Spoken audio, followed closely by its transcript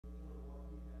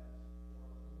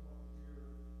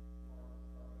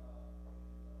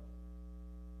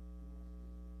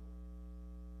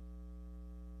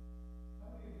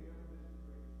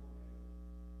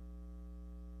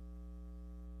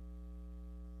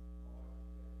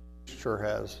sure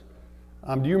has.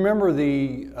 Do you remember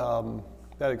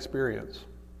that experience?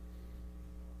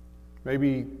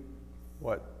 Maybe,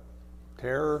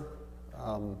 terror?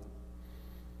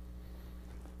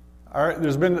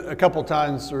 There's been a couple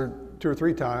times, or 2 or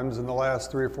 3 times in the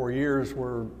last 3 or 4 years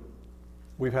where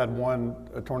we've had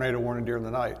a tornado warning during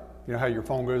the night. You know how your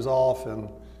phone goes off and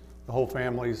the whole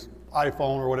family's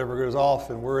iPhone or whatever goes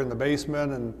off, and we're in the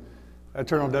basement, and I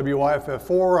turn on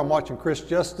WYFF4, I'm watching Chris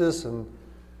Justice, and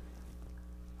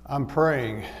I'm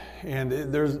praying. And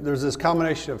there's this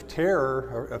combination of terror,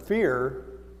 or of fear,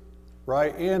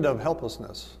 right, and of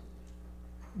helplessness,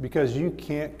 because you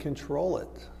can't control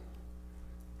it.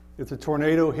 If the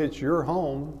tornado hits your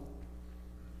home,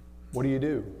 what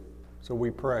do? So we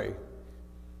pray.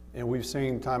 And we've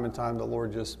seen time and time the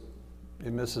Lord it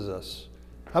misses us.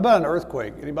 How about an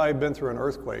earthquake? Anybody been through an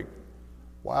earthquake?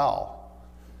 Wow.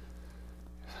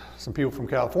 Some people from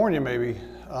California maybe.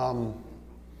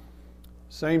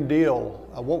 Same deal.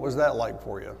 What was that like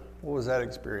for you? What was that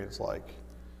experience like?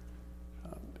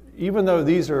 Even though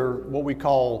these are what we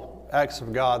call acts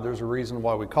of God, there's a reason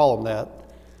why we call them that.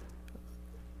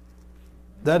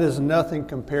 That is nothing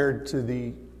compared to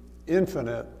the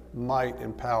infinite might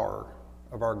and power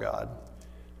of our God.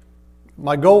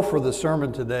 My goal for the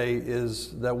sermon today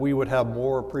is that we would have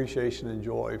more appreciation and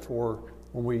joy for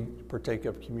when we partake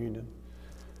of communion.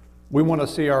 We want to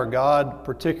see our God,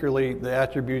 particularly the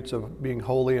attributes of being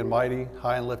holy and mighty,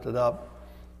 high and lifted up,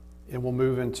 and we'll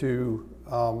move into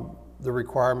the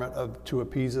requirement to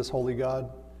appease this holy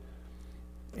God,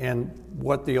 and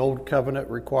what the old covenant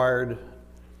required,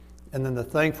 and then the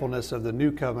thankfulness of the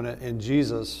new covenant in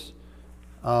Jesus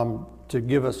to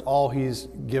give us all He's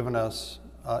given us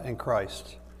in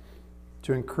Christ,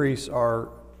 to increase our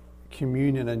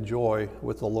communion and joy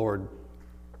with the Lord.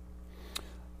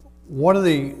 One of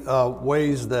the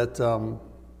ways that, and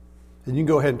you can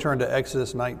go ahead and turn to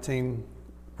Exodus 19,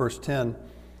 verse 10,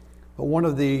 but one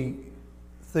of the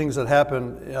things that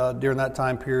happened during that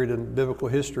time period in biblical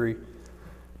history,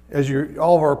 as you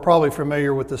all are probably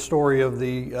familiar with the story of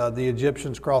the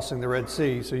Egyptians crossing the Red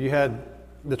Sea. So you had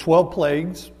the 12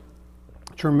 plagues,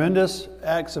 tremendous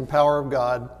acts and power of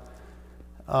God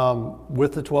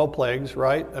with the 12 plagues,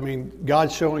 right? I mean,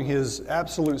 God showing His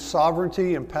absolute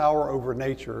sovereignty and power over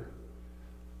nature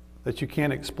that you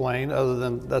can't explain other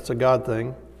than that's a God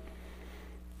thing.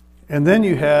 And then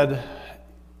you had,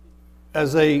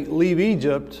 as they leave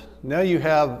Egypt, now you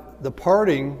have the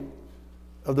parting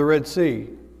of the Red Sea.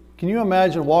 Can you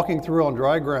imagine walking through on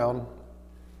dry ground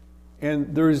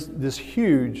and there's this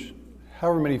huge,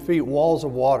 however many feet, walls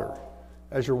of water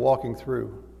as you're walking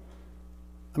through?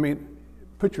 I mean,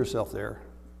 put yourself there.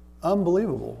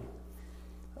 Unbelievable.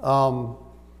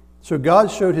 So God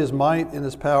showed His might and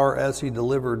His power as He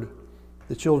delivered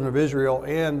the children of Israel,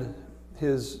 and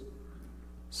His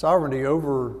sovereignty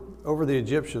over the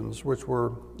Egyptians, which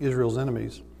were Israel's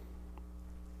enemies.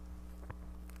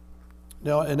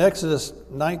 Now, in Exodus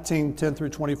 19, 10 through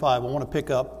 25, I want to pick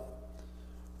up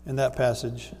in that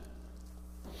passage.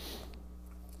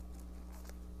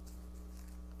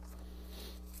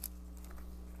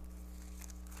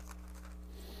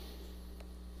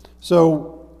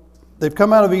 So, they've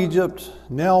come out of Egypt.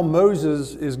 Now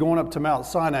Moses is going up to Mount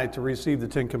Sinai to receive the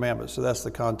 10 Commandments. So that's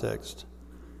the context.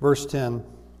 Verse 10.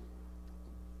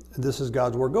 This is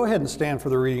God's Word. Go ahead and stand for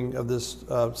the reading of this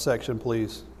section,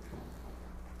 please.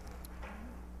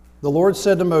 The Lord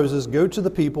said to Moses, "Go to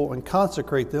the people and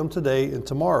consecrate them today and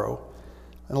tomorrow,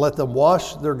 and let them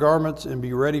wash their garments and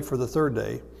be ready for the third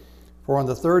day. For on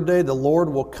the third day the Lord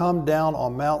will come down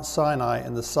on Mount Sinai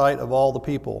in the sight of all the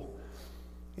people.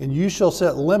 And you shall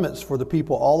set limits for the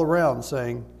people all around,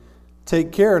 saying,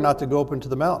 'Take care not to go up into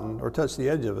the mountain or touch the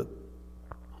edge of it.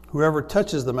 Whoever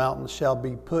touches the mountain shall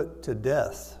be put to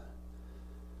death.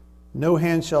 No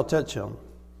hand shall touch him,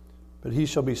 but he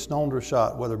shall be stoned or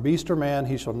shot. Whether beast or man,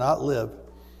 he shall not live.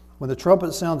 When the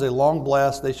trumpet sounds a long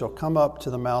blast, they shall come up to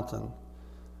the mountain.'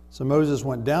 So Moses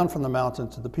went down from the mountain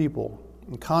to the people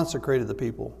and consecrated the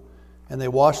people, and they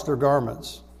washed their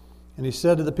garments. And he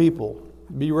said to the people,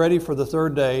 'Be ready for the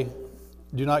third day.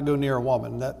 Do not go near a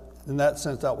woman.'" In that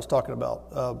sense, that was talking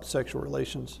about sexual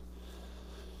relations.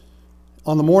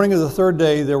 "On the morning of the third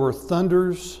day, there were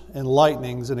thunders and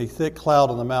lightnings and a thick cloud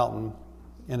on the mountain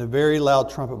and a very loud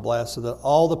trumpet blast, so that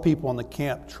all the people in the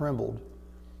camp trembled."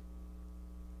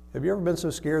 Have you ever been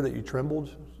so scared that you trembled,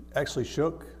 actually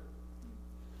shook?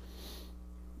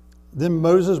 "Then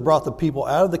Moses brought the people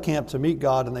out of the camp to meet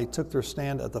God, and they took their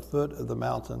stand at the foot of the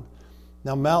mountain.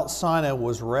 Now Mount Sinai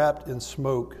was wrapped in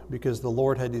smoke, because the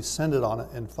Lord had descended on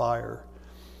it in fire.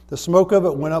 The smoke of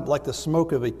it went up like the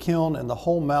smoke of a kiln, and the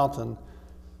whole mountain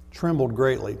trembled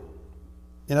greatly.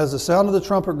 And as the sound of the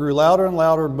trumpet grew louder and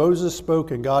louder, Moses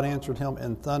spoke, and God answered him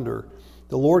in thunder.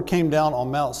 The Lord came down on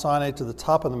Mount Sinai to the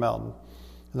top of the mountain.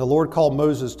 And the Lord called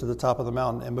Moses to the top of the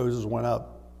mountain, and Moses went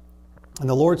up. And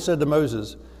the Lord said to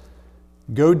Moses,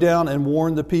 "Go down and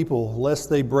warn the people, lest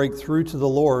they break through to the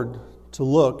Lord to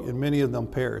look, and many of them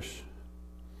perish.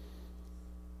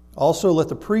 Also let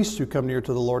the priests who come near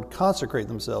to the Lord consecrate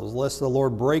themselves, lest the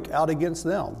Lord break out against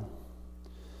them."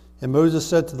 And Moses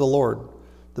said to the Lord,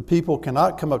 "The people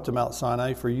cannot come up to Mount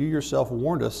Sinai, for you yourself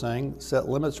warned us, saying, 'Set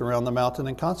limits around the mountain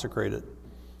and consecrate it.'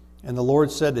 And the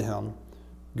Lord said to him,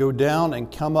 'Go down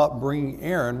and come up, bringing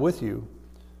Aaron with you.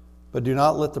 But do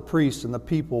not let the priests and the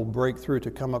people break through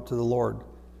to come up to the Lord,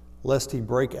 lest he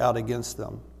break out against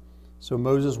them.' So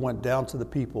Moses went down to the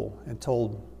people and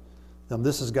told them."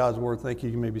 This is God's word. Thank you.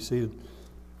 You may be seated.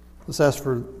 Let's ask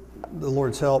for the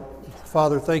Lord's help.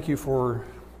 Father, thank you for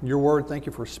your word. Thank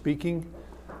you for speaking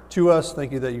to us.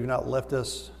 Thank you that you've not left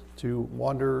us to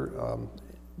wander,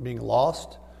 being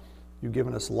lost. You've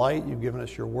given us light. You've given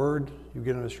us your word. You've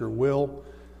given us your will.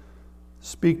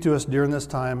 Speak to us during this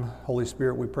time. Holy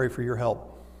Spirit, we pray for your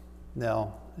help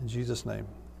now. In Jesus' name,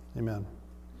 amen.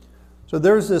 So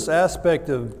there's this aspect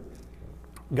of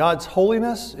God's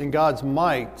holiness and God's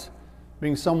might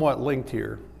being somewhat linked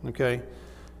here, okay?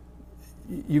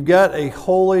 You've got a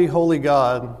holy, holy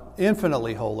God,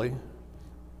 infinitely holy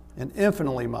and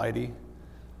infinitely mighty.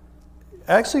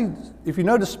 Actually, if you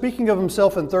notice, speaking of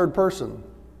himself in third person,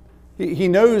 he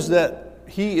knows that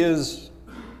he is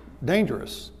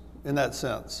dangerous in that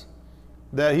sense.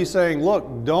 That he's saying,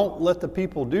 look, don't let the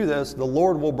people do this. The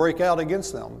Lord will break out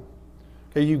against them.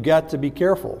 Okay, you've got to be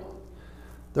careful.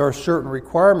 There are certain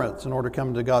requirements in order to come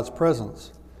into God's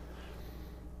presence.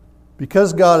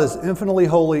 Because God is infinitely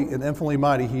holy and infinitely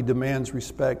mighty, he demands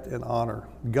respect and honor.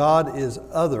 God is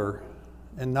other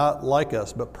and not like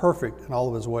us, but perfect in all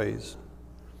of his ways.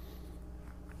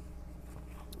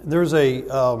 There's a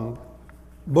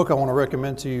book I want to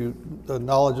recommend to you, The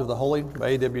Knowledge of the Holy by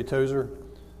A.W. Tozer,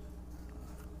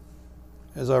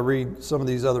 as I read some of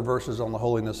these other verses on the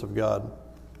holiness of God.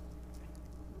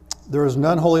 "There is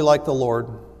none holy like the Lord,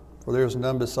 for there is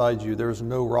none beside you. There is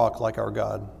no rock like our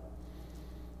God.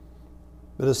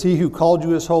 But as he who called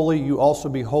you is holy, you also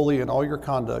be holy in all your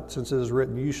conduct, since it is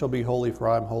written, 'You shall be holy, for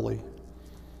I am holy.'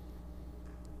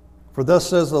 For thus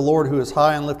says the Lord, who is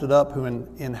high and lifted up, who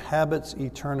inhabits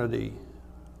eternity."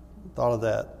 Thought of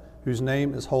that. "Whose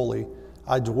name is holy.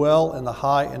 I dwell in the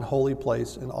high and holy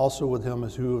place, and also with him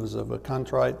who is of a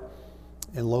contrite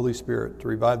and lowly spirit, to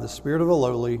revive the spirit of the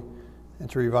lowly and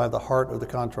to revive the heart of the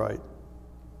contrite."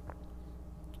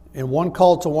 And one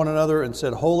called to one another and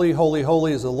said, "Holy, holy,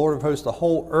 holy is the Lord of hosts. The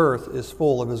whole earth is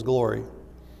full of his glory."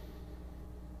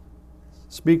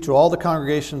 "Speak to all the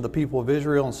congregation of the people of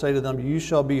Israel and say to them, 'You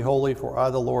shall be holy, for I,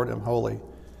 the Lord, am holy.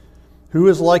 Who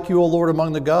is like you, O Lord,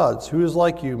 among the gods? Who is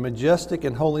like you, majestic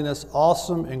in holiness,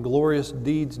 awesome in glorious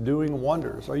deeds, doing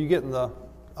wonders?'" Are you getting the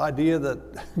idea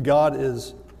that God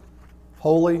is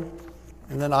holy?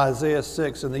 And then Isaiah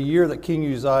 6, "In the year that King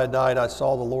Uzziah died, I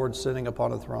saw the Lord sitting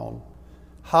upon a throne,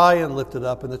 high and lifted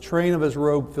up, and the train of his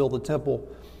robe filled the temple.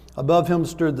 Above him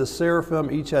stood the seraphim,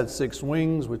 each had 6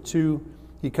 wings. With 2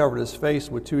 he covered his face,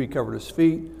 with 2 he covered his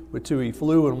feet, with 2 he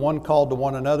flew, and one called to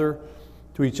one another,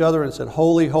 to each other, and said,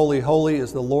 'Holy, holy, holy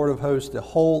is the Lord of hosts. The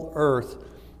whole earth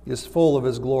is full of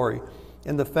his glory.'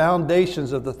 And the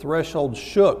foundations of the threshold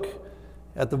shook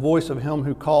at the voice of him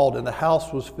who called, and the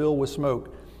house was filled with smoke.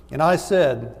 And I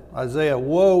said," Isaiah,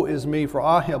 "Woe is me, for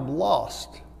I am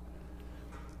lost.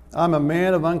 I'm a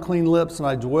man of unclean lips, and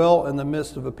I dwell in the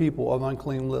midst of a people of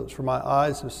unclean lips, for my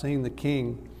eyes have seen the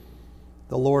King,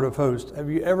 the Lord of hosts." Have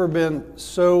you ever been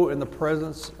so in the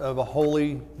presence of a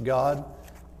holy God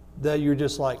that you're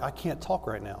just like, I can't talk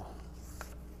right now?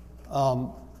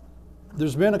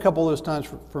 There's been a couple of those times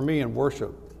for me in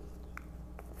worship.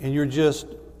 And you're just,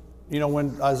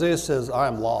 when Isaiah says, "I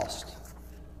am lost,"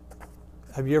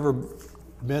 have you ever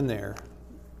been there?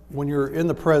 When you're in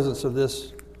the presence of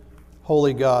this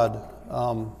holy God,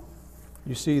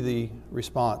 you see the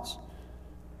response.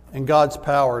 And God's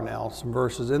power now, some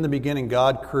verses. "In the beginning,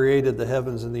 God created the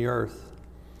heavens and the earth.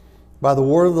 By the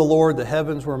word of the Lord, the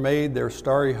heavens were made, their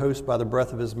starry host by the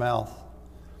breath of his mouth.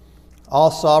 All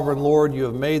sovereign Lord, you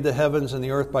have made the heavens and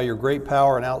the earth by your great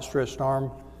power and outstretched arm.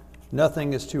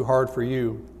 Nothing is too hard for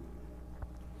you."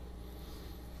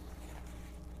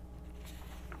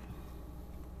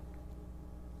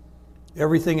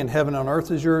 "Everything in heaven and on earth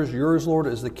is yours. Yours, Lord,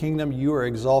 is the kingdom. You are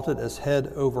exalted as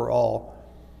head over all.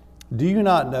 Do you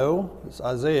not know?" It's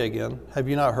Isaiah again. "Have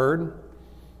you not heard?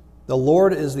 The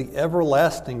Lord is the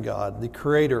everlasting God, the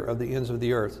creator of the ends of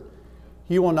the earth.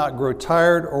 He will not grow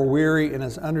tired or weary, and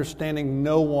his understanding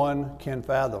no one can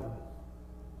fathom.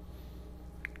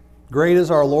 Great is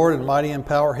our Lord and mighty in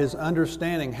power. His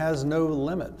understanding has no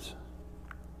limit.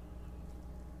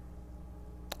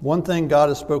 One thing God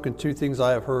has spoken, two things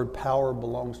I have heard. Power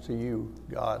belongs to you,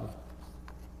 God.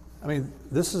 I mean,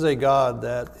 this is a God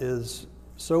that is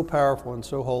so powerful and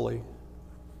so holy,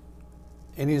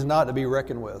 and he's not to be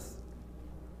reckoned with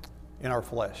in our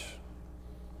flesh.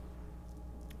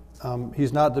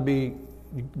 He's not to be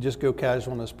just go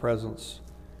casual in his presence.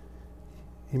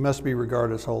 He must be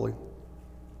regarded as holy.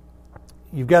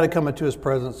 You've got to come into his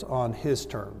presence on his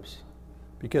terms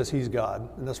because he's God,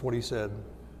 and that's what he said.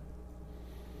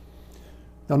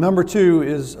 Now, number two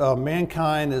is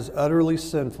mankind is utterly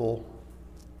sinful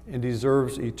and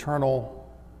deserves eternal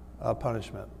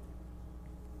punishment.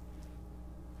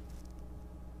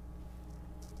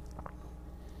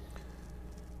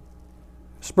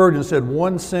 Spurgeon said,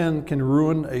 "One sin can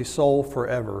ruin a soul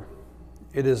forever.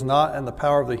 It is not in the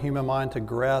power of the human mind to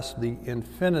grasp the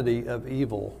infinity of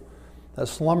evil that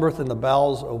slumbereth in the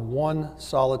bowels of one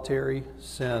solitary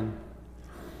sin.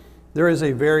 There is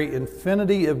a very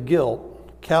infinity of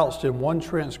guilt couched in one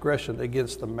transgression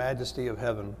against the majesty of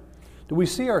heaven." Do we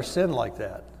see our sin like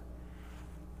that?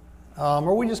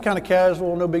 Are we just kind of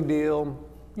casual, no big deal?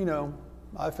 You know,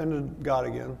 I offended God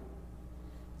again.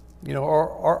 You know,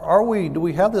 are we? Do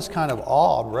we have this kind of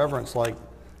awe and reverence, like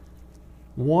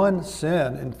one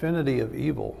sin, infinity of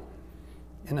evil,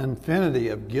 an infinity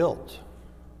of guilt,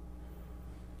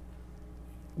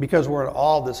 because we're in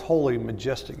awe of this holy,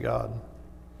 majestic God?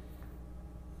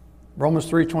 Romans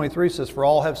 3:23 says, "For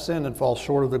all have sinned and fall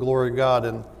short of the glory of God."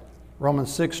 And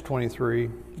Romans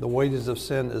 6:23, "The wages of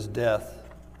sin is death."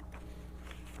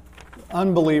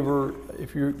 Unbeliever,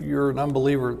 if you're an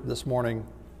unbeliever this morning,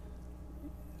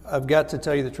 I've got to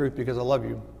tell you the truth because I love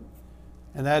you.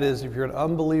 And that is, if you're an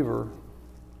unbeliever,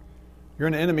 you're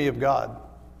an enemy of God.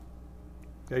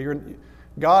 Okay, you're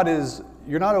not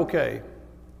okay.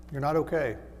 You're not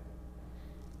okay.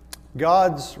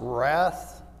 God's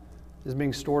wrath is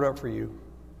being stored up for you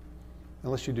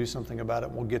unless you do something about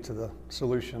it. We'll get to the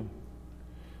solution.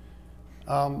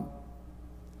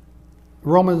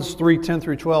 Romans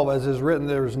 3:10-12, "As is written,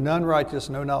 there is none righteous,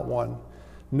 no, not one.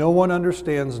 No one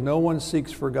understands, no one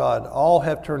seeks for God. All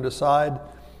have turned aside.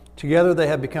 Together they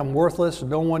have become worthless.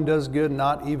 No one does good,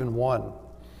 not even one.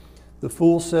 The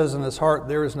fool says in his heart,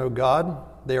 there is no God.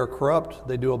 They are corrupt.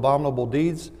 They do abominable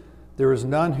deeds. There is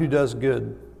none who does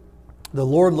good. The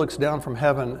Lord looks down from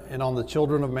heaven and on the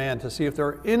children of man to see if there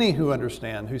are any who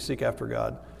understand, who seek after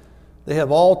God. They have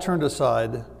all turned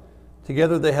aside.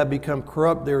 Together they have become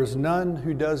corrupt. There is none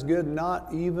who does good,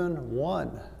 not even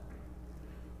one."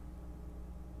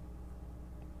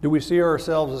 Do we see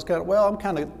ourselves as kind of, well, I'm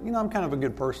kind of a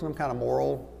good person. I'm kind of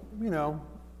moral,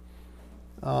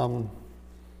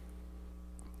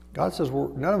 God says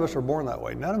none of us are born that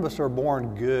way. None of us are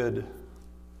born good.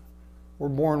 We're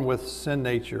born with sin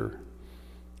nature.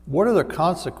 What are the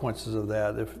consequences of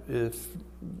that if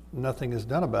nothing is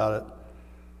done about it?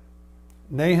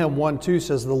 Nahum 1:2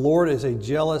 says, "The Lord is a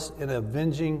jealous and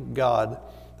avenging God.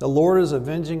 The Lord is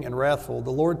avenging and wrathful.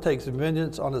 The Lord takes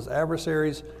vengeance on his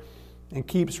adversaries and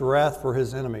keeps wrath for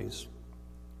his enemies."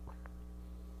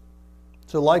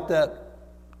 So like that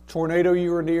tornado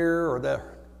you were near, or that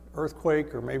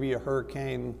earthquake, or maybe a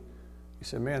hurricane, you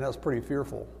said, man, that was pretty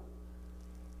fearful.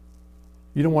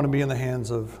 You don't want to be in the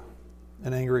hands of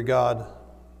an angry God,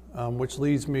 which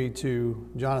leads me to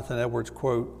Jonathan Edwards'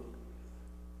 quote,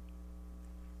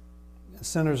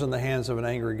 "Sinners in the hands of an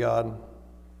angry God."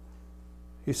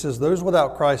 He says, "Those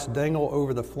without Christ dangle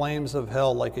over the flames of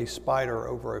hell like a spider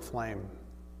over a flame."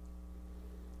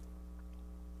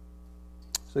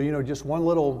 So, just one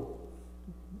little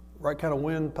right kind of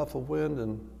wind, puff of wind,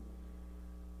 and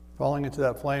falling into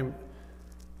that flame.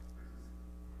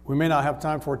 We may not have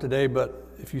time for it today, but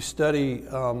if you study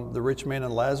the rich man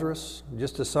and Lazarus,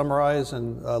 just to summarize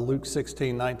in Luke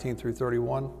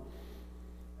 16:19-31.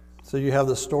 So you have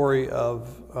the story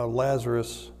of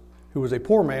Lazarus, who was a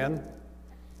poor man,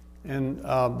 and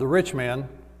the rich man,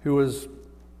 who was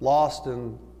lost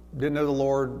and didn't know the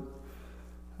Lord,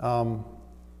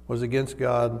 was against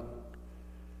God,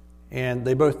 and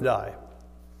they both die.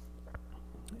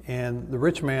 And the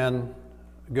rich man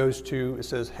goes to, it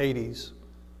says, Hades,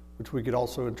 which we could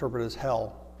also interpret as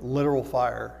hell, literal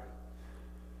fire.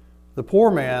 The poor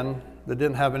man that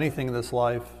didn't have anything in this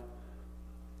life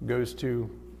goes to,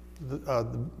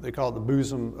 they call it the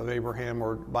bosom of Abraham,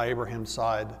 or by Abraham's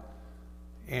side,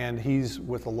 and he's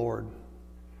with the Lord.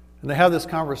 And they have this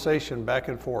conversation back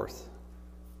and forth.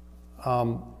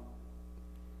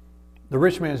 The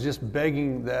rich man is just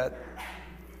begging that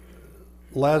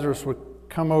Lazarus would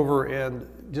come over and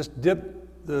just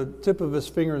dip the tip of his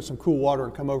finger in some cool water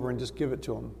and come over and just give it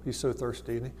to him. He's so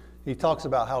thirsty. And he talks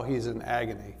about how he's in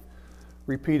agony.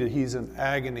 Repeated, he's in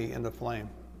agony in the flame.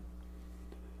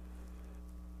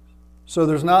 So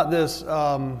there's not this,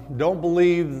 don't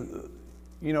believe,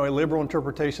 a liberal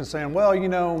interpretation saying,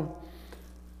 well,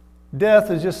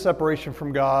 death is just separation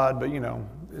from God, but,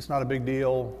 it's not a big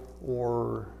deal,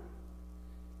 or,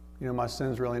 my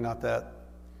sin's really not that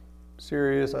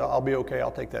serious. I'll be okay.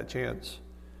 I'll take that chance.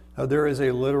 There is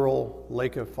a literal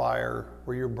lake of fire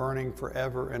where you're burning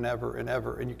forever and ever and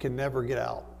ever, and you can never get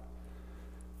out,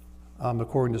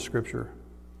 according to Scripture.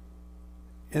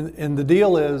 And the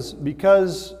deal is,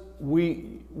 because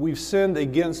we've sinned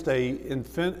against a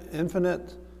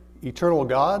infinite, eternal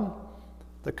God,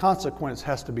 the consequence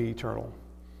has to be eternal.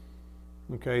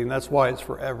 Okay, and that's why it's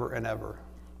forever and ever.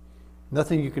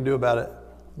 Nothing you can do about it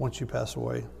once you pass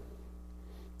away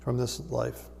from this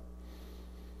life.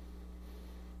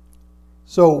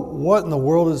 So what in the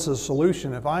world is the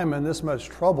solution? If I am in this much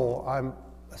trouble, I'm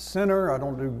a sinner, I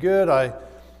don't do good,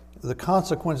 the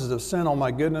consequences of sin, oh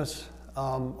my goodness,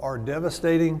 are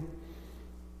devastating.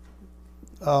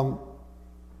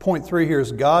 Point 3 here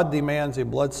is God demands a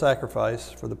blood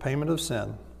sacrifice for the payment of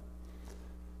sin.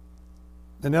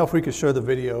 And now if we could show the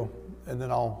video, and then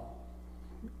I'll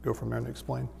go from there and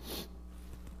explain.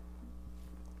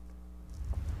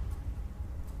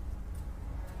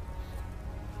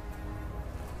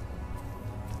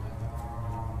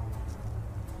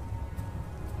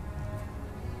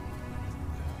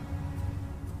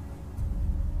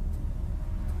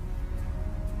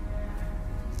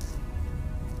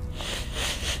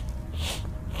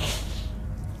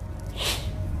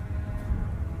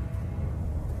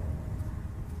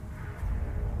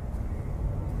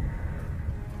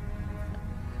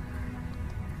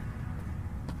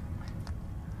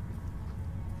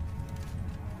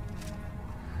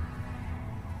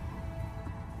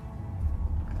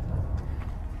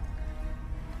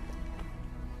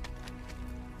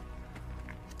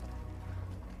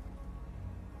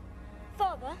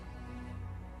 Father,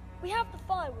 we have the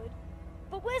firewood,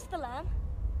 but where's the lamb?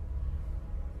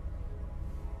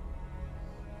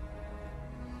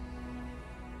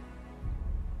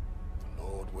 The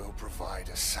Lord will provide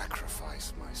a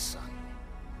sacrifice, my son.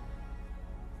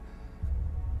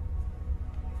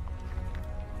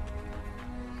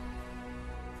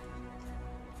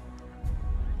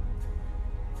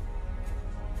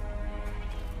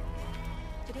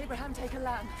 Did Abraham take a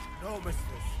lamb? No, mistress.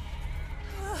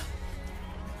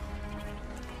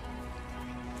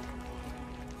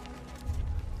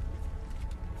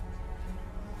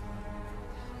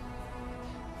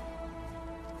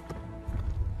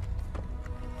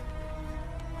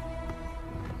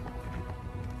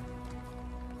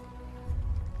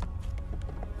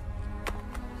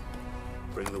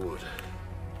 Bring the wood.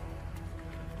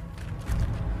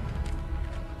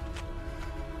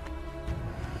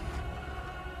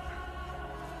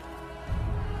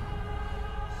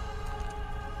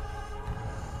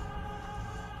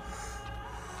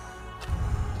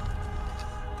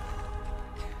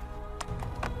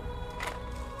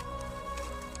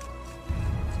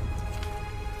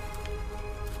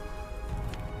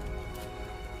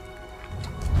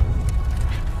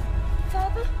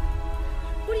 Father,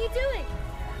 what are you doing?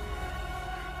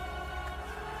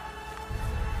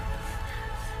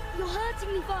 You're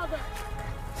hurting me, Father.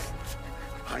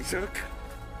 Isaac,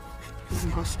 you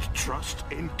must trust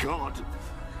in God.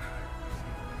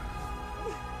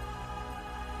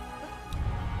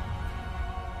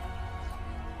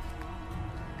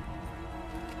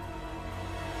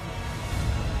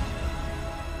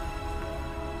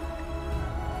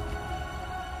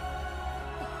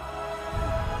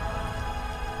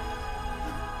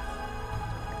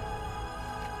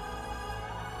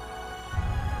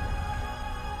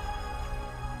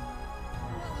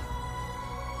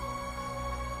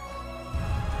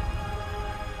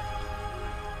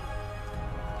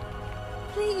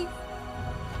 Please.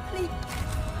 Please.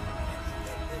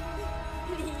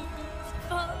 Please,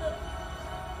 Father.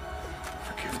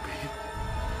 Forgive me.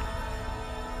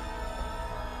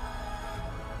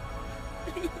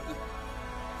 Please.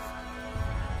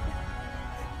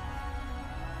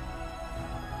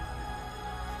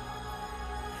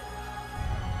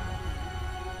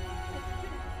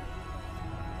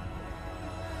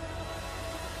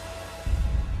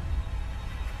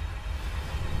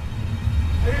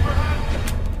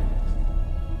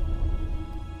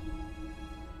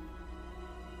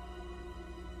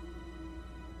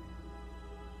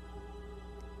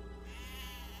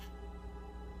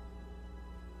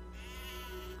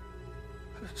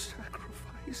 A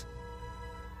sacrifice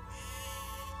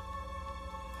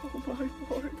Oh, my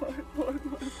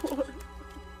boy.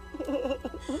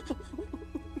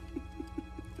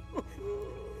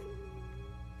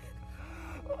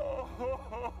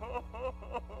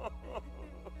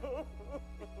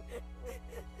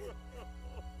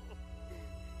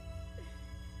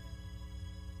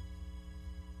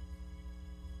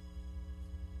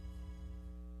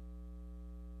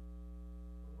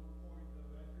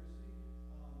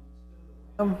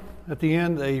 At the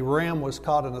end, a ram was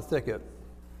caught in a thicket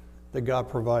that God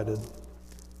provided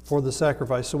for the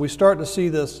sacrifice. So we start to see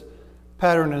this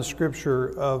pattern in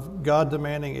Scripture of God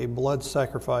demanding a blood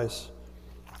sacrifice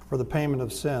for the payment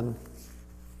of sin,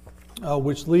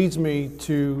 which leads me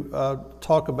to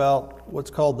talk about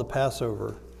what's called the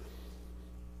Passover.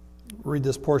 Read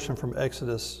this portion from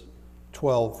Exodus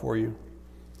 12 for you.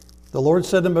 The Lord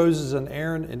said to Moses and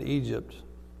Aaron in Egypt,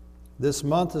 "This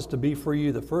month is to be for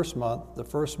you the first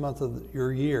month of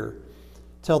your year.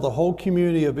 Tell the whole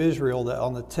community of Israel that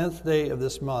on the 10th day of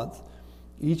this month,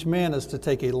 each man is to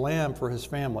take a lamb for his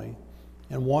family,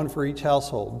 and one for each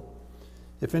household.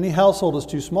 If any household is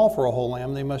too small for a whole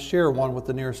lamb, they must share one with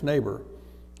the nearest neighbor,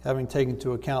 having taken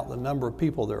into account the number of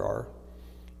people there are.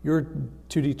 You're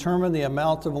to determine the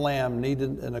amount of lamb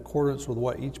needed in accordance with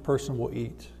what each person will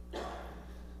eat.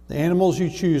 The animals you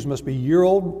choose must be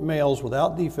year-old males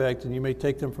without defect, and you may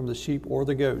take them from the sheep or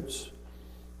the goats.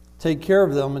 Take care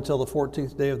of them until the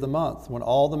 14th day of the month, when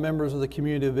all the members of the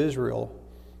community of Israel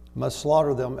must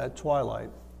slaughter them at twilight.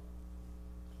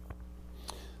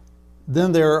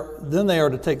 Then they are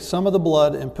to take some of the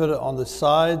blood and put it on the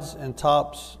sides and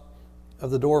tops of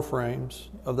the door frames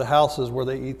of the houses where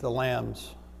they eat the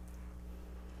lambs.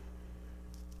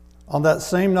 On that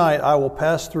same night I will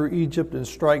pass through Egypt and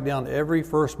strike down every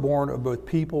firstborn of both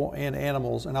people and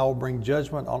animals, and I will bring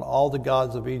judgment on all the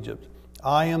gods of Egypt.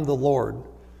 I am the Lord.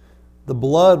 The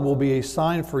blood will be a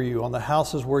sign for you on the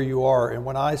houses where you are, and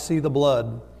when I see the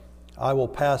blood, I will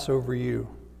pass over you.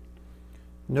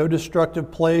 No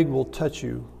destructive plague will touch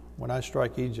you when I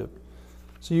strike Egypt."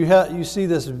 So you see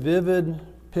this vivid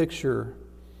picture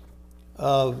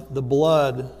of the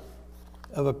blood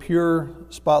of a pure,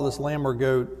 spotless lamb or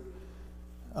goat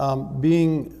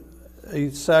being a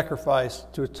sacrifice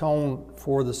to atone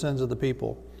for the sins of the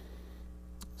people.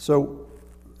 So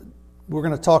we're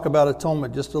going to talk about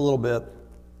atonement just a little bit.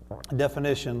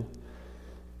 Definition.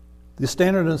 The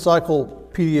Standard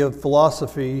Encyclopedia of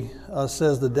Philosophy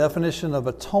says the definition of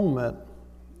atonement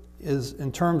is,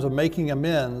 in terms of making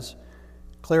amends,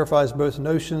 clarifies both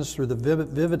notions through the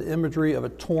vivid imagery of a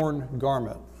torn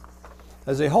garment.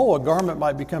 As a whole, a garment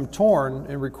might become torn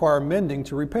and require mending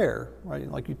to repair, right?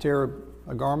 Like you tear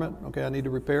a garment, okay, I need to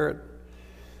repair it.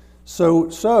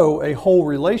 So a whole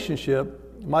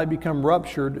relationship might become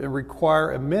ruptured and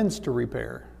require amends to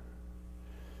repair.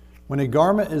 When a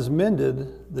garment is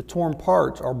mended, the torn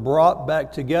parts are brought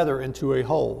back together into a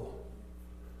whole.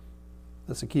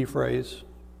 That's a key phrase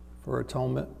for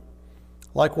atonement.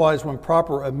 Likewise, when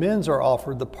proper amends are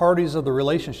offered, the parties of the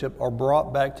relationship are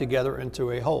brought back together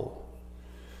into a whole.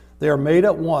 They are made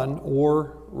at one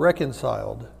or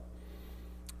reconciled.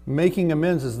 Making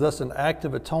amends is thus an act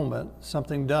of atonement,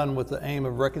 something done with the aim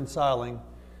of reconciling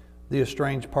the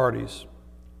estranged parties.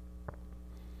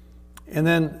 And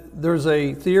then there's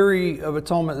a theory of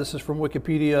atonement. This is from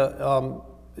Wikipedia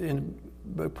in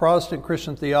Protestant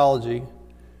Christian theology,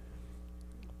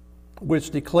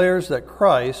 which declares that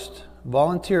Christ,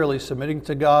 voluntarily submitting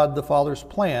to God the Father's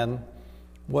plan,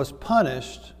 was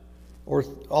punished, or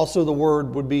also the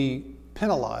word would be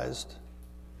penalized,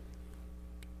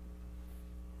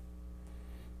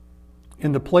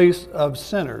 in the place of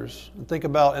sinners. And think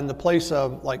about in the place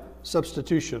of, like,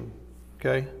 substitution,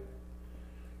 okay?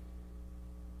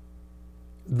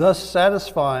 Thus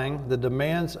satisfying the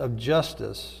demands of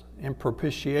justice and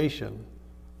propitiation.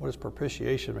 What does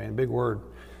propitiation mean? Big word.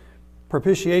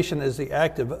 Propitiation is the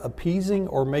act of appeasing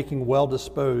or making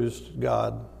well-disposed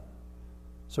God,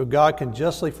 so God can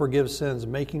justly forgive sins,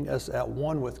 making us at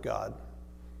one with God.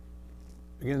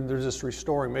 Again, there's this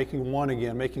restoring, making one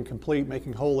again, making complete,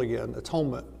 making whole again.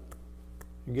 Atonement.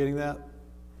 You getting that?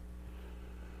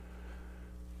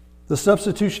 The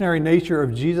substitutionary nature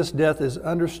of Jesus' death is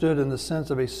understood in the sense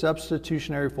of a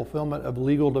substitutionary fulfillment of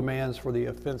legal demands for the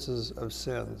offenses of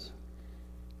sins.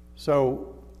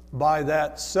 So, by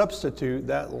that substitute,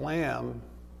 that lamb,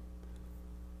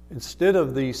 instead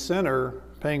of the sinner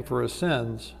paying for his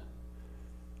sins,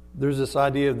 there's this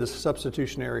idea of this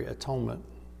substitutionary atonement,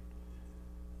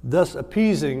 thus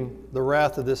appeasing the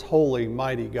wrath of this holy,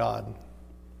 mighty God.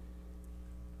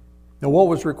 Now, what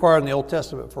was required in the Old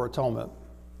Testament for atonement?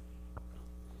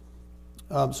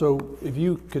 So if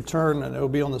you could turn, and it will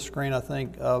be on the screen, I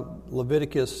think,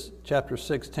 Leviticus chapter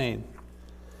 16.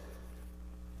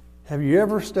 Have you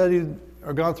ever studied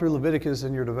or gone through Leviticus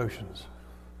in your devotions?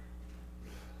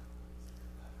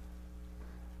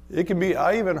 It can be,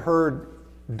 I even heard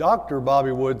Dr.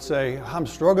 Bobby Wood say, I'm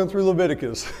struggling through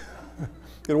Leviticus.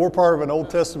 And we're part of an Old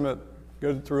Testament,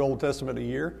 go through Old Testament a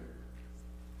year.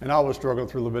 And I was struggling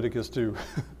through Leviticus too.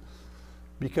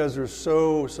 Because there's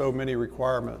so many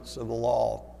requirements of the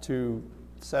law to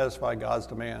satisfy God's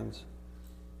demands.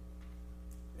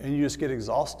 And you just get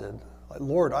exhausted. Like,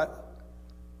 Lord, I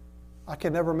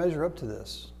can never measure up to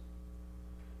this.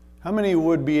 How many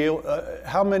would be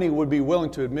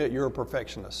willing to admit you're a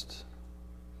perfectionist?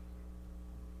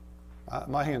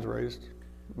 My hand's raised.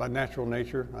 My natural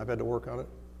nature, I've had to work on it.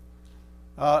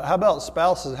 How about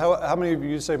spouses? How many of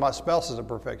you say my spouse is a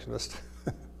perfectionist?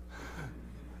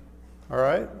 All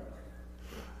right?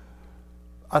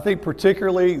 I think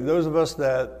particularly those of us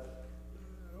that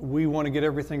we want to get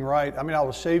everything right. I mean, I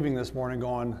was shaving this morning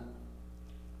going,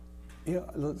 yeah,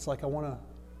 it's like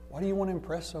why do you want to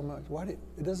impress so much? I want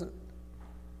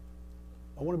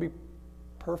to be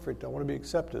perfect. I want to be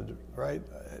accepted, right?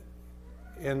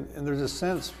 And there's a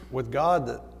sense with God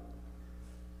that,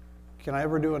 can I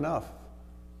ever do enough?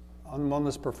 I'm on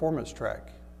this performance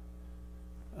track.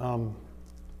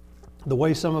 The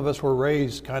way some of us were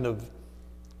raised kind of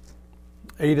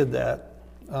aided that,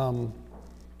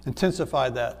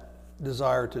 intensified that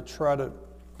desire to try to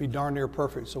be darn near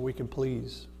perfect so we can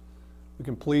please. We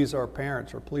can please our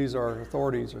parents or please our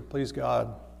authorities or please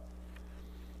God.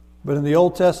 But in the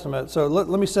Old Testament, so let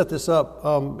me set this up.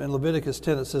 In Leviticus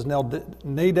 10 it says, Now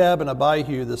Nadab and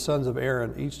Abihu, the sons of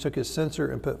Aaron, each took his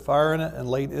censer and put fire in it and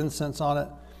laid incense on it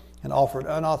and offered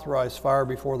unauthorized fire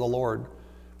before the Lord,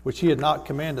 which he had not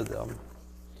commanded them.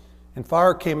 And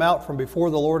fire came out from before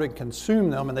the Lord and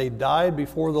consumed them, and they died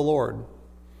before the Lord.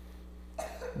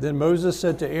 Then Moses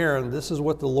said to Aaron, This is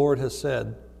what the Lord has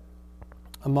said.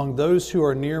 Among those who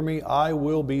are near me, I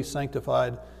will be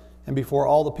sanctified, and before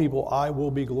all the people, I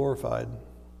will be glorified.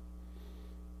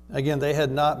 Again, they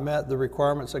had not met the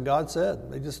requirements that God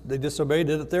said. They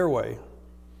disobeyed it their way.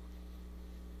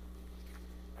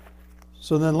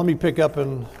 So then let me pick up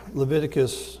in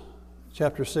Leviticus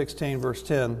chapter 16, verse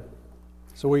 10.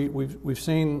 So we've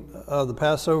seen the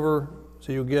Passover,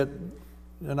 so you'll get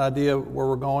an idea where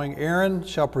we're going. Aaron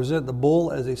shall present the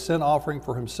bull as a sin offering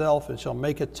for himself and shall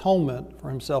make atonement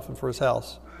for himself and for his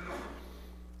house.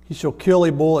 He shall kill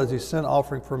a bull as a sin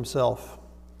offering for himself.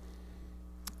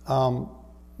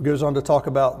 Goes on to talk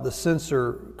about the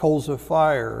censer, coals of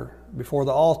fire before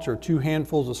the altar, 2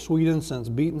 handfuls of sweet incense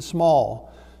beaten small.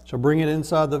 Shall bring it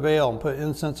inside the veil and put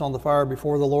incense on the fire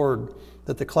before the Lord,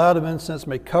 that the cloud of incense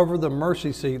may cover the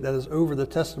mercy seat that is over the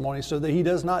testimony, so that he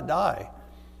does not die.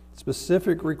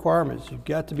 Specific requirements. You've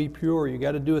got to be pure. You've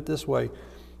got to do it this way.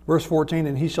 Verse 14,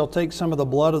 And he shall take some of the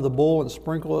blood of the bull and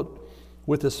sprinkle it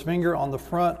with his finger on the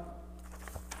front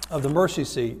of the mercy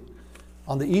seat.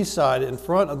 On the east side, in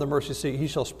front of the mercy seat, he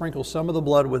shall sprinkle some of the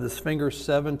blood with his finger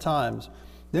 7 times.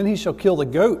 Then he shall kill the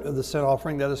goat of the sin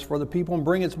offering that is for the people and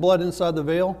bring its blood inside the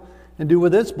veil and do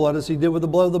with its blood as he did with the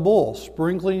blood of the bull,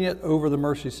 sprinkling it over the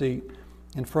mercy seat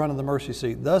in front of the mercy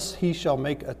seat. Thus he shall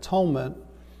make atonement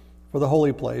for the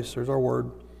holy place. There's our word.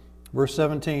 Verse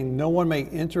 17, No one may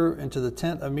enter into the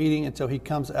tent of meeting until he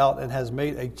comes out and has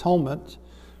made atonement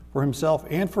for himself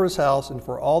and for his house and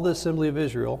for all the assembly of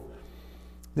Israel.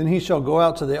 Then he shall go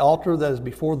out to the altar that is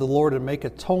before the Lord and make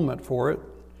atonement for it.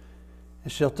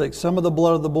 And shall take some of the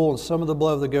blood of the bull and some of the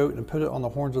blood of the goat and put it on the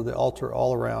horns of the altar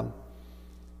all around.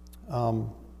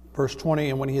 Verse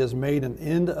 20, And when he has made an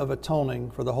end of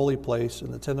atoning for the holy place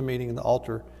and the tent of meeting and the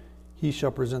altar, he shall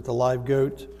present the live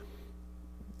goat.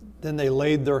 Then they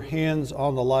laid their hands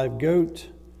on the live goat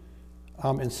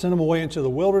and sent him away into the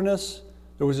wilderness.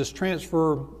 There was this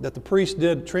transfer that the priest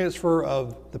did, transfer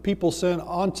of the people's sin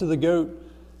onto the goat.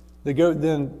 The goat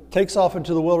then takes off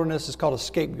into the wilderness. It's called a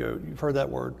scapegoat. You've heard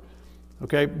that word.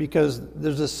 Okay, because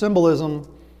there's a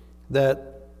symbolism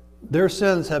that their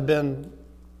sins have been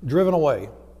driven away.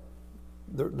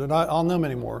 They're not on them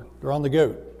anymore. They're on the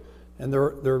goat, and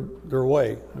they're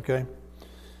away. Okay,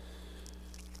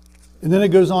 and then it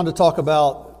goes on to talk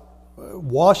about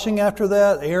washing after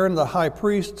that. Aaron, the high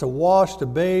priest, to wash, to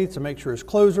bathe, to make sure his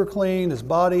clothes are clean, his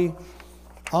body,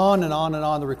 on and on and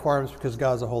on the requirements, because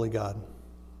God's a holy God.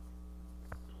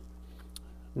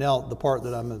 Now, the part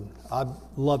that I'd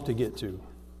love to get to,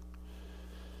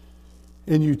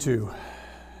 and you too,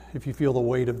 if you feel the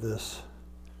weight of this,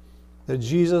 that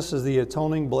Jesus is the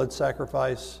atoning blood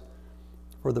sacrifice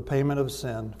for the payment of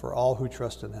sin for all who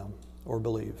trust in him or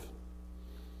believe.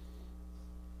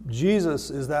 Jesus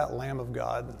is that Lamb of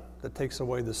God that takes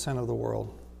away the sin of the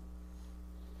world.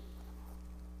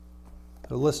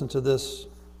 So listen to this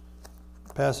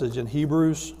passage in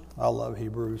Hebrews. I love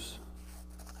Hebrews.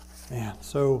 Man,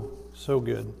 so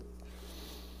good.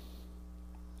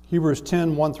 Hebrews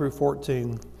 10, 1 through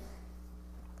 14.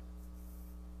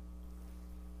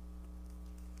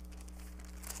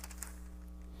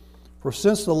 For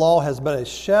since the law has but a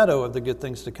shadow of the good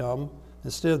things to come,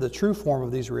 instead of the true form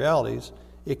of these realities,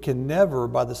 it can never,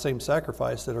 by the same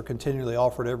sacrifice that are continually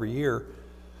offered every year,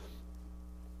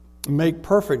 make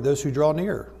perfect those who draw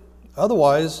near.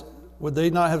 Otherwise, would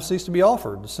they not have ceased to be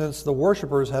offered, since the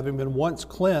worshipers, having been once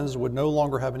cleansed, would no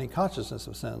longer have any consciousness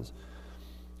of sins?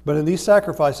 But in these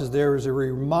sacrifices there is a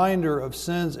reminder of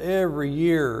sins every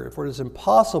year, for it is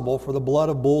impossible for the blood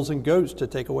of bulls and goats to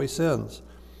take away sins.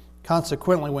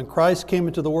 Consequently, when Christ came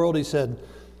into the world, he said,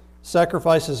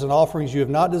 sacrifices and offerings you have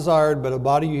not desired, but a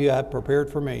body you have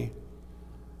prepared for me.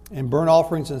 In burnt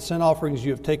offerings and sin offerings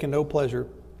you have taken no pleasure.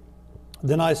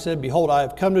 Then I said, behold, I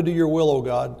have come to do your will, O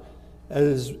God,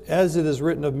 as it is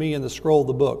written of me in the scroll of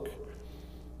the book.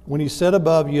 When he said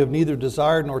above, you have neither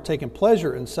desired nor taken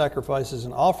pleasure in sacrifices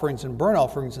and offerings and burnt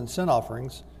offerings and sin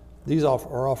offerings. These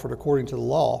are offered according to the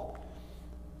law.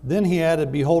 Then he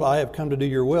added, behold, I have come to do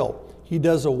your will. He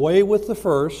does away with the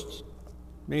first,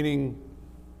 meaning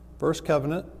first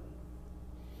covenant,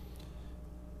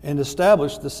 and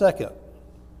established the second.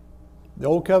 The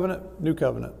old covenant, new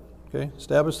covenant. Okay,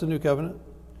 establish the new covenant.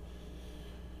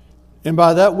 And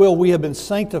by that will we have been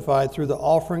sanctified through the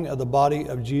offering of the body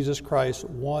of Jesus Christ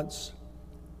once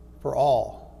for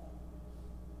all.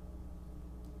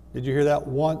 Did you hear that?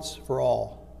 Once for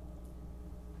all.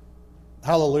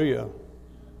 Hallelujah.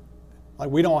 Like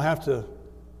we don't have to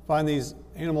find these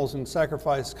animals and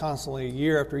sacrifice constantly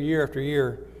year after year after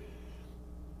year.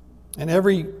 And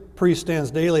every priest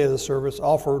stands daily at the service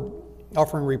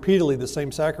offering repeatedly the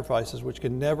same sacrifices, which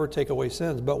can never take away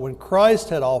sins. But when Christ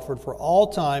had offered for all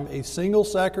time a single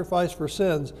sacrifice for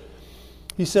sins,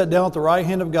 he sat down at the right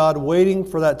hand of God, waiting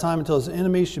for that time until his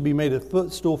enemies should be made a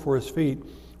footstool for his feet.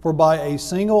 For by a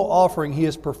single offering he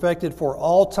has perfected for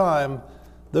all time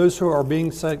those who are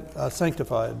being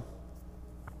sanctified.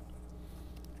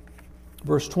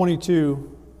 Verse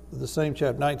 22 of the same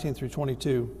chapter, 19 through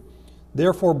 22.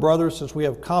 Therefore, brothers, since we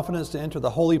have confidence to enter the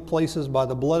holy places by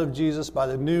the blood of Jesus, by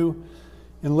the new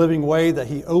and living way that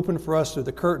he opened for us through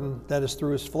the curtain, that is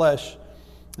through his flesh,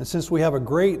 and since we have a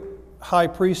great high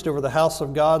priest over the house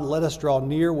of God, let us draw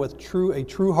near with a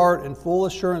true heart and full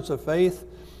assurance of faith,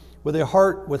 with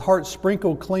hearts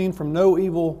sprinkled clean from an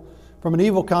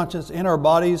evil conscience, and our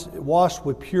bodies washed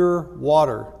with pure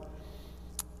water.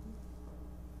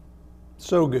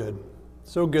 So good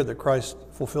that Christ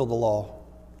fulfilled the law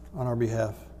on our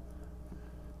behalf.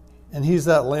 And he's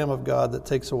that Lamb of God that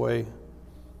takes away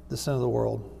the sin of the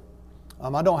world.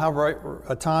 I don't have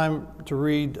a time to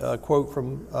read a quote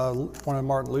from one of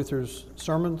Martin Luther's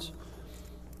sermons.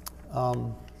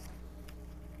 Well,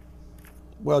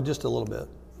 just a little bit.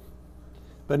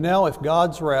 But now if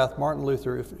God's wrath, Martin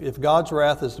Luther, if God's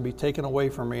wrath is to be taken away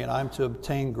from me and I'm to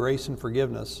obtain grace and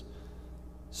forgiveness,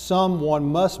 someone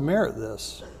must merit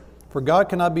this. For God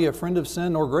cannot be a friend of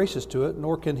sin nor gracious to it,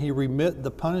 nor can he remit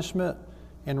the punishment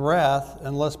and wrath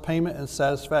unless payment and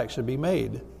satisfaction be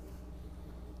made.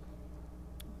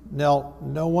 Now,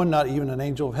 no one, not even an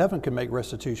angel of heaven, can make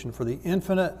restitution for the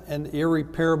infinite and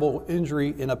irreparable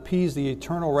injury and appease the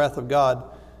eternal wrath of God,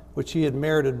 which he had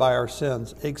merited by our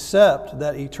sins, except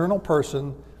that eternal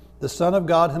person, the Son of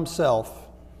God himself.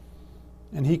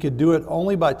 And he could do it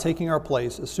only by taking our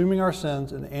place, assuming our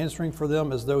sins, and answering for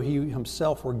them as though he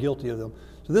himself were guilty of them.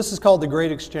 So this is called the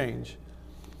Great Exchange.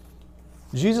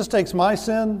 Jesus takes my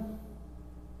sin,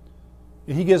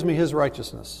 and he gives me his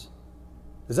righteousness.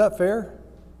 Is that fair?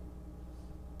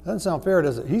 Doesn't sound fair,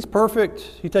 does it? He's perfect.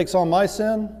 He takes on my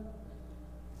sin.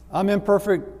 I'm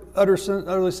imperfect,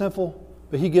 utterly sinful,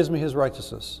 but he gives me his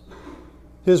righteousness.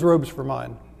 His robes for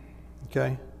mine.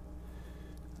 Okay?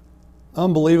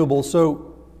 Unbelievable.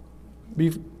 So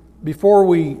before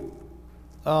we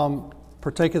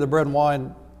partake of the bread and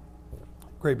wine,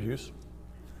 grape juice,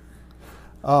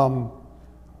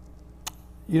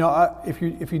 if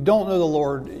you don't know the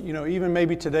Lord, even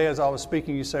maybe today as I was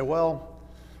speaking, you say, well,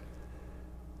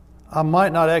 I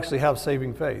might not actually have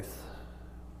saving faith.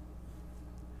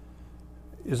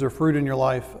 Is there fruit in your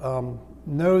life?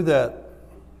 Know that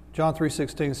John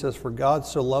 3:16 says, for God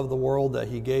so loved the world that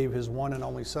he gave his one and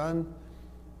only Son,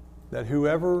 that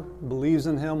whoever believes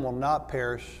in him will not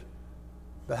perish,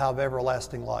 but have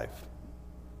everlasting life.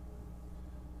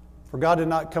 For God did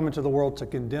not come into the world to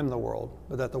condemn the world,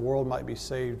 but that the world might be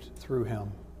saved through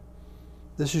him.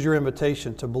 This is your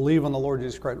invitation to believe on the Lord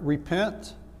Jesus Christ.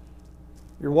 Repent.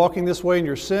 You're walking this way in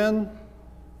your sin.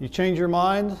 You change your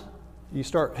mind. You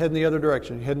start heading the other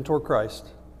direction. You're heading toward Christ.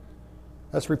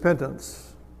 That's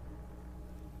repentance.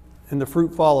 And the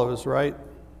fruit follows, right?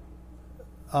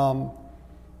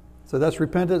 So that's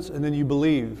repentance, and then you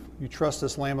believe. You trust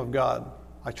this Lamb of God.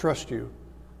 I trust you.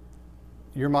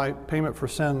 You're my payment for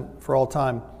sin for all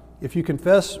time. If you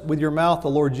confess with your mouth the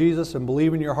Lord Jesus and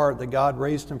believe in your heart that God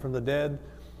raised him from the dead,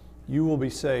 you will be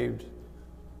saved.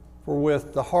 For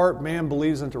with the heart man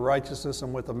believes unto righteousness,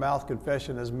 and with the mouth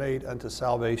confession is made unto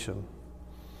salvation.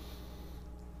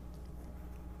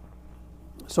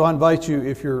 So I invite you,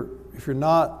 if you're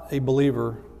not a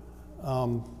believer,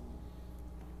 and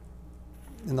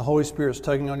the Holy Spirit's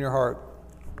tugging on your heart,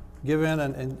 give in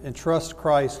and trust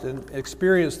Christ and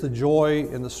experience the joy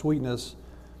and the sweetness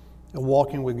of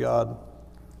walking with God.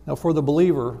 Now for the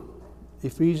believer,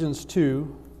 Ephesians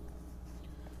 2,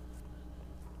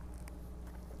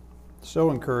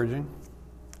 so encouraging.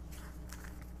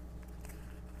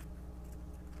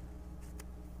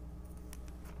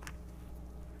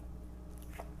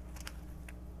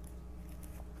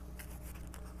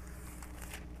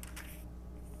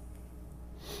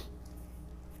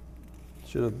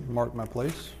 Should have marked my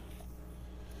place.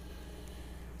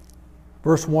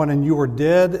 Verse 1, and you were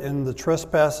dead in the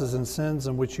trespasses and sins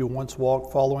in which you once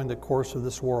walked, following the course of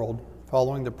this world,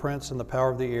 following the prince and the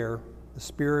power of the air, the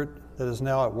spirit that is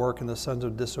now at work in the sons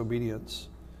of disobedience,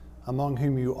 among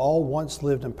whom you all once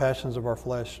lived in passions of our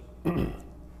flesh,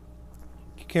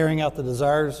 carrying out the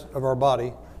desires of our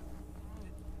body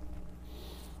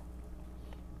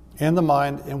and the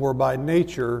mind, and were by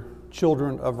nature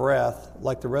children of wrath,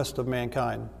 like the rest of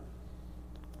mankind.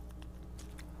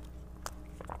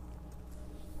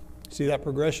 See that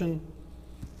progression?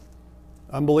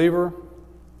 Unbeliever,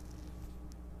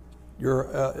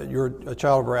 you're a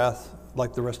child of wrath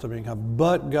like the rest of mankind.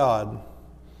 But God,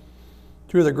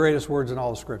 two of the greatest words in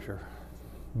all of Scripture.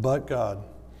 But God,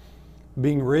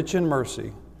 being rich in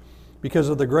mercy, because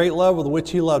of the great love with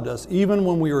which He loved us, even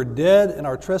when we were dead in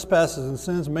our trespasses and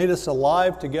sins, made us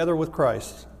alive together with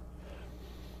Christ.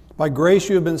 By grace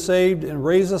you have been saved, and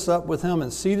raised us up with Him,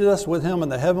 and seated us with Him in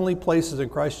the heavenly places in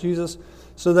Christ Jesus,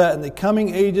 so that in the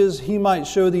coming ages He might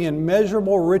show the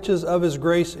immeasurable riches of His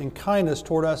grace and kindness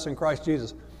toward us in Christ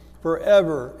Jesus.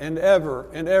 Forever and ever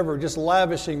and ever, just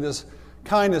lavishing this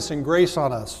kindness and grace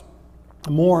on us.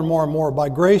 More and more and more. By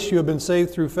grace you have been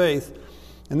saved through faith,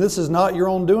 and this is not your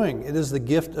own doing. It is the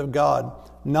gift of God,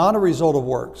 not a result of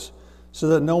works, so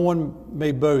that no one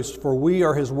may boast. For we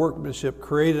are His workmanship,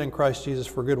 created in Christ Jesus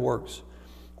for good works,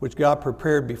 which God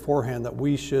prepared beforehand that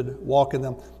we should walk in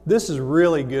them. This is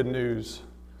really good news.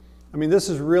 I mean, this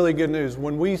is really good news.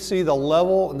 When we see the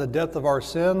level and the depth of our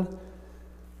sin,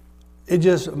 it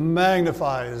just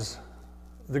magnifies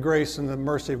the grace and the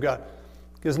mercy of God.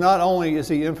 Because not only is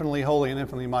He infinitely holy and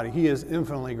infinitely mighty, He is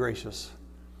infinitely gracious.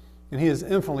 And He is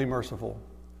infinitely merciful.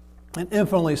 And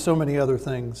infinitely so many other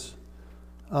things.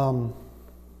 So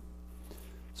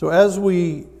as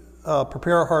we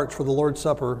prepare our hearts for the Lord's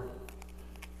Supper,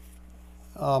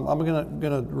 I'm going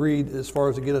to read as far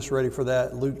as to get us ready for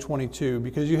that, Luke 22,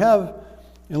 because you have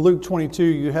in Luke 22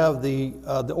 you have the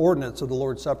ordinance of the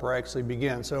Lord's Supper actually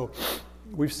begin. So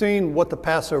we've seen what the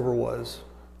Passover was.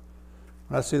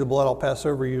 When I see the blood, I'll pass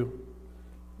over you.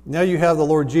 Now you have the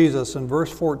Lord Jesus in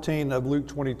verse 14 of Luke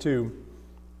 22,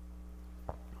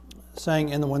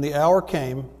 saying, and when the hour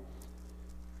came,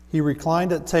 He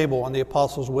reclined at table, and the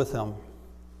apostles with Him.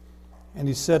 And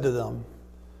He said to them,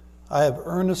 I have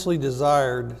earnestly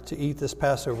desired to eat this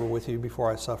Passover with you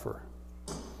before I suffer.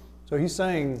 So He's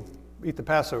saying, eat the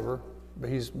Passover, but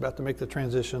He's about to make the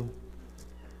transition.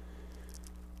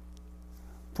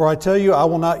 For I tell you, I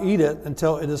will not eat it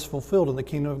until it is fulfilled in the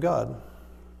kingdom of God.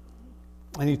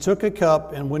 And He took a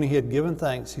cup, and when He had given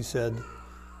thanks, He said,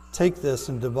 take this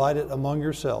and divide it among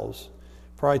yourselves.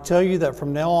 For I tell you that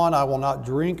from now on I will not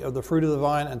drink of the fruit of the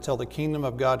vine until the kingdom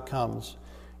of God comes.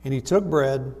 And He took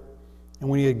bread, and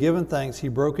when He had given thanks, He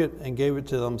broke it and gave it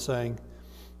to them, saying,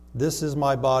 this is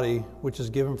my body, which is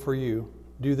given for you.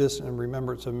 Do this in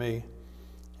remembrance of me.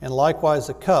 And likewise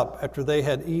the cup, after they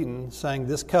had eaten, saying,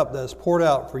 this cup that is poured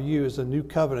out for you is a new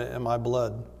covenant in my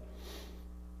blood.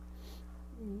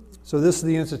 So this is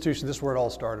the institution. This is where it all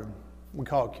started. We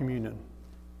call it communion.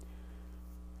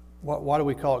 Why do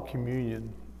we call it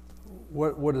communion?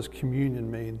 What does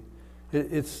communion mean?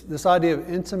 It's this idea of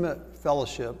intimate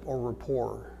fellowship or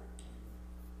rapport.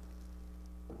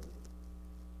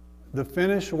 The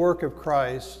finished work of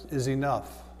Christ is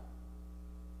enough.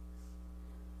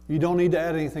 You don't need to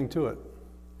add anything to it.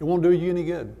 It won't do you any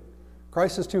good.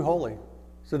 Christ is too holy.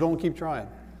 So don't keep trying.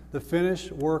 The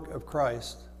finished work of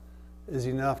Christ is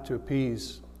enough to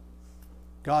appease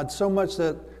God so much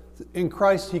that in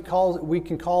Christ we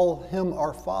can call him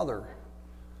our Father.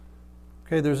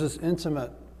 Okay, there's this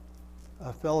intimate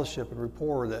fellowship and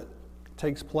rapport that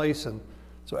takes place. And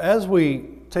so as we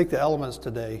take the elements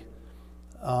today,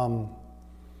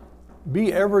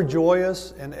 be ever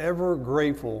joyous and ever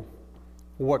grateful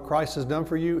for what Christ has done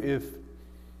for you. If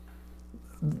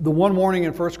the one warning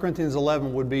in 1 Corinthians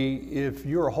 11 would be, if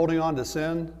you're holding on to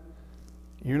sin,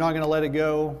 you're not going to let it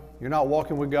go, you're not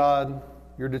walking with God,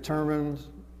 you're determined,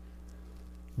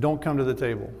 don't come to the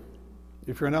table.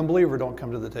 If you're an unbeliever, don't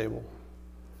come to the table.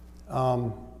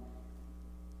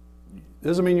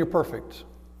 Doesn't mean you're perfect.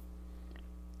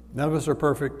 None of us are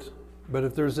perfect, but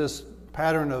if there's this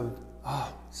pattern of,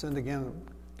 sinned again,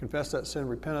 confess that sin,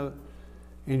 repent of it,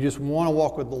 and you just want to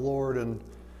walk with the Lord and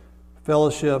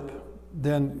fellowship,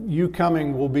 then you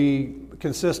coming will be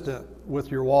consistent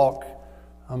with your walk.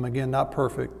 Again, not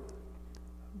perfect,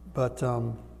 but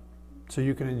so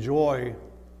you can enjoy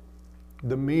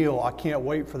the meal. I can't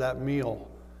wait for that meal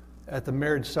at the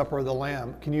marriage supper of the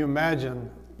Lamb. Can you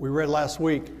imagine? We read last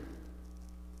week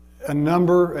a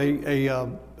number,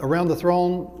 around the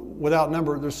throne without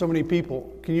number. There's so many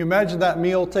people. Can you imagine that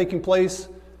meal taking place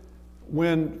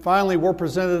when finally we're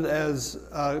presented as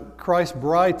Christ's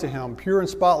bride to him, pure and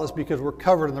spotless because we're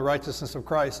covered in the righteousness of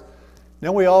Christ?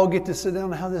 Then we all get to sit down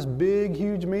and have this big,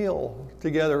 huge meal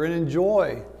together and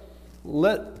enjoy.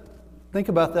 Think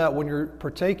about that when you're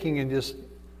partaking and just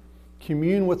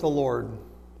commune with the Lord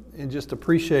and just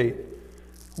appreciate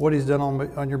what he's done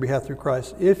on your behalf through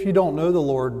Christ. If you don't know the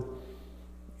Lord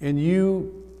and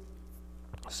you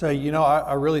say,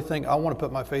 I really think I want to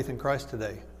put my faith in Christ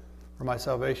today for my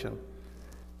salvation,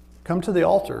 come to the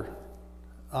altar.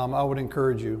 I would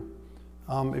encourage you.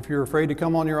 If you're afraid to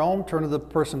come on your own, turn to the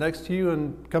person next to you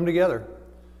and come together.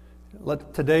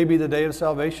 Let today be the day of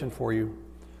salvation for you.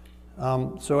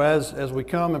 So as we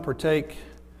come and partake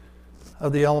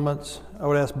of the elements, I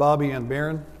would ask Bobby and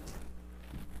Barron,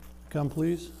 come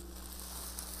please.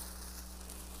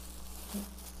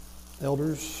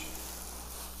 Elders.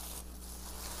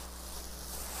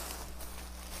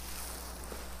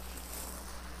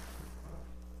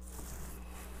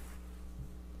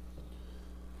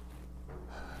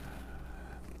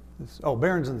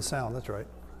 Barron's in the sound, that's right.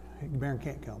 Barron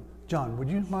can't come. John, would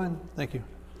you mind? Thank you.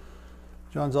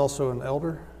 John's also an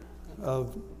elder,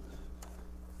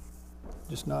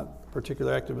 just not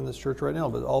particularly active in this church right now,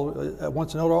 but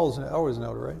once an elder, always an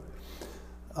elder,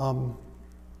 right?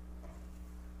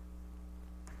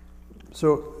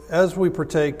 So as we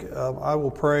partake, I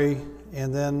will pray,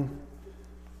 and then,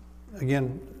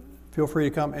 again, feel free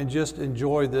to come and just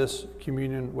enjoy this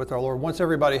communion with our Lord. Once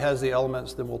everybody has the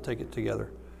elements, then we'll take it together.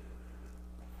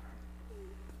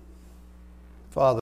 Father,